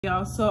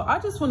Y'all, so I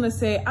just want to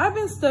say I've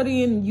been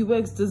studying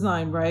UX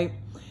design, right?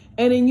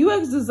 And in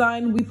UX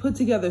design, we put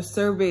together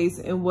surveys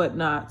and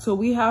whatnot. So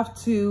we have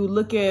to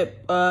look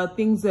at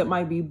things that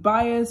might be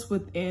biased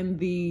within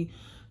the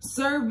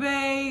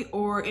survey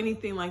or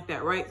anything like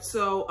that, right?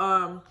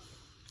 So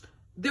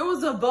there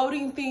was a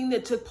voting thing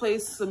that took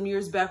place some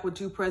years back with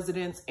two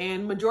presidents,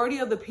 and majority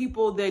of the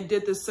people that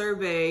did the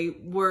survey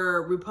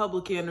were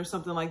Republican or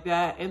something like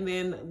that. And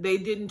then they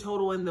didn't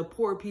total in the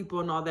poor people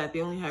and all that. They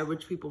only had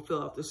rich people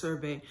fill out the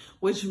survey,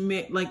 which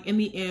meant like in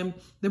the end,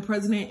 the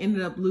president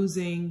ended up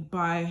losing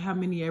by how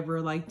many ever,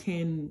 like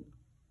 10%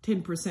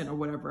 or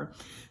whatever.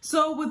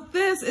 So with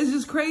this, it's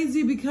just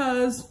crazy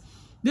because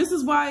this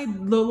is why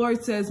the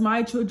Lord says,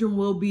 my children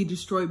will be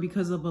destroyed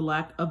because of a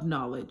lack of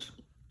knowledge.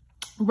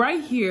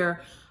 Right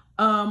here,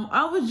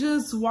 I was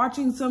just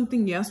watching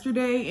something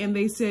yesterday and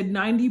they said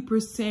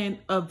 90%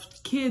 of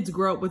kids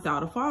grow up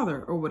without a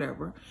father or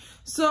whatever.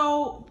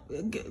 So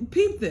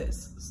peep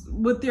this,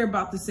 what they're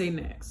about to say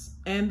next.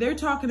 And they're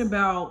talking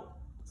about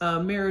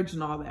marriage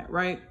and all that,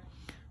 right?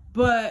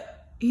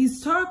 But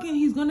he's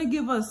going to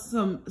give us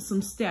some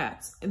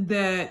stats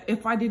that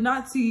if I did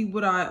not see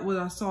what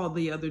I saw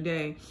the other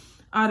day,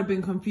 I'd have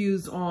been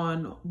confused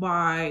on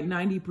why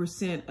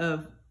 90%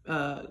 of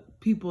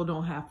people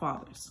don't have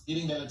fathers.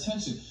 Getting that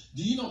attention.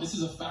 Do you know, this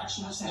is a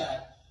factual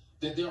stat,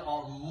 that there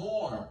are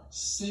more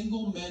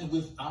single men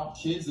without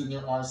kids than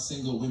there are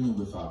single women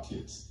without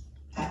kids?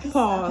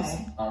 Pause.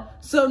 Okay.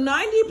 So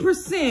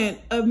 90%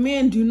 of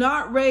men do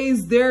not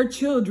raise their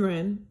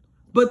children,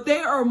 but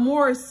there are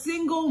more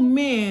single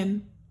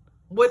men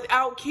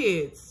without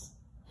kids.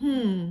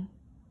 The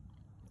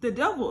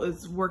devil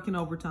is working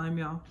overtime,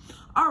 y'all.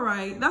 All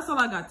right, that's all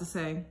I got to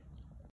say.